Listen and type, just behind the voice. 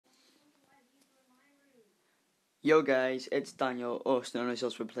Yo guys, it's Daniel, also known as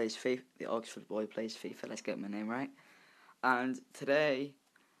Oxford Plays FIFA, the Oxford Boy Plays FIFA, let's get my name right. And today,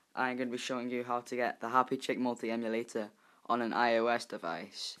 I'm going to be showing you how to get the Happy Chick Multi-Emulator on an iOS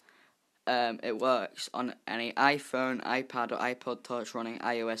device. It works on any iPhone, iPad or iPod Touch running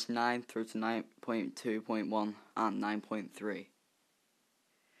iOS 9 through to 9.2.1 and 9.3.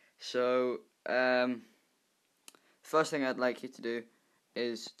 So, first thing I'd like you to do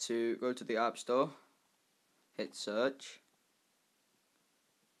is to go to the App Store, hit search,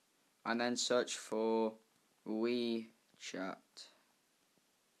 and then search for WeChat.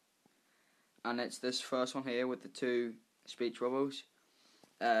 And it's this first one here with the two speech bubbles.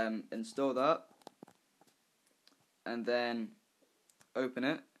 Install that, and then open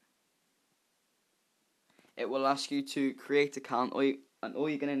it. It will ask you to create an account, and all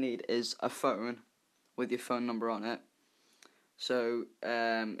you're going to need is a phone with your phone number on it. So,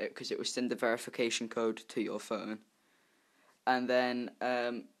 because it will send the verification code to your phone. And then,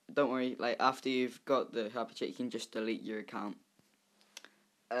 don't worry, like after you've got the Happy Chick, you can just delete your account.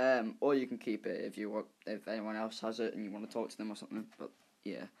 Or you can keep it if anyone else has it and you want to talk to them or something. But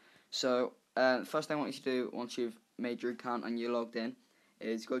yeah. So, first thing I want you to do once you've made your account and you're logged in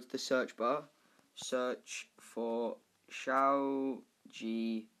is go to the search bar, search for xiaojigame.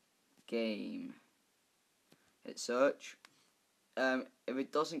 Hit search. If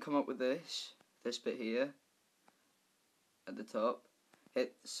it doesn't come up with this bit here at the top,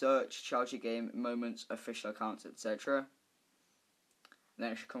 hit search xiaojigame moments official accounts etc.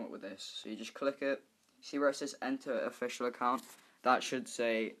 Then it should come up with this. So you just click it. See where it says enter official account? That should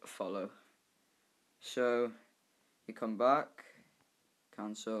say follow. So you come back,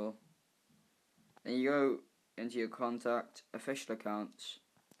 cancel. Then you go into your contact, official accounts,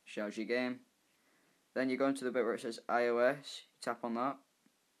 xiaojigame. Then you go into the bit where it says iOS, you tap on that,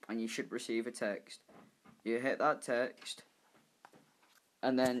 and you should receive a text. You hit that text,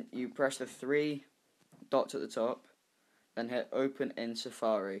 and then you press the three dots at the top, then hit open in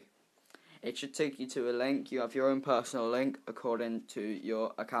Safari. It should take you to a link. You have your own personal link according to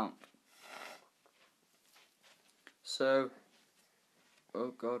your account. So,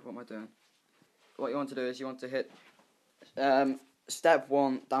 oh god, what am I doing? What you want to do is you want to hit step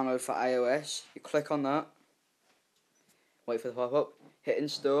 1, download for iOS. You click on that, wait for the pop-up, hit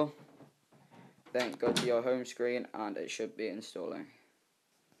install, then go to your home screen and it should be installing.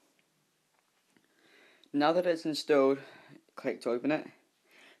 Now that it's installed, click to open it.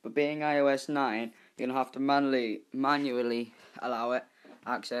 But being iOS 9, you're going to have to manually allow it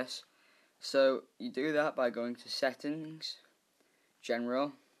access. So you do that by going to Settings,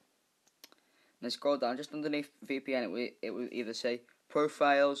 General, and scroll down just underneath VPN. It will either say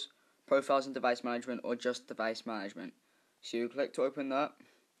Profiles and Device Management, or just Device Management. So you click to open that,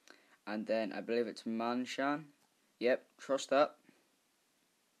 and then I believe it's Manshan. Yep, trust that.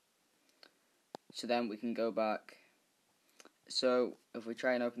 So then we can go back. So if we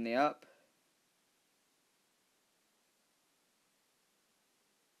try and open the app,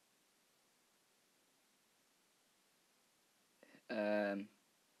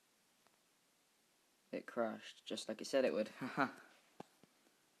 it crashed just like it said it would.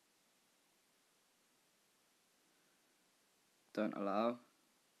 Don't allow.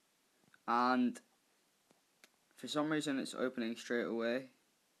 And for some reason it's opening straight away.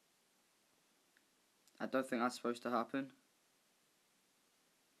 I don't think that's supposed to happen.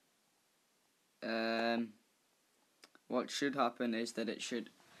 What should happen is that it should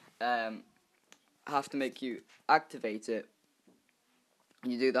have to make you activate it.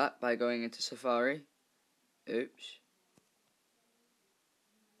 And you do that by going into Safari. Oops.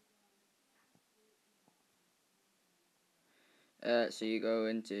 So you go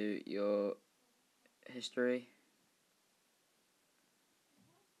into your history.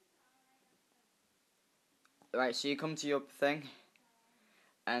 Right, so you come to your thing,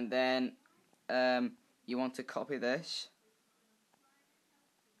 and then you want to copy this,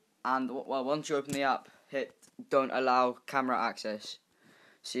 and once you open the app, hit don't allow camera access.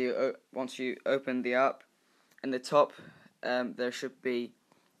 So once you open the app, in the top there should be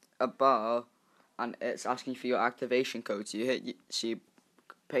a bar, and it's asking for your activation code. So you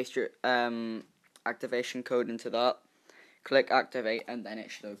paste your activation code into that, click activate, and then it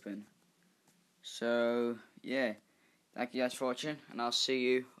should open. So yeah, thank you guys for watching, and I'll see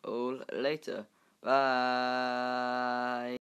you all later. Bye.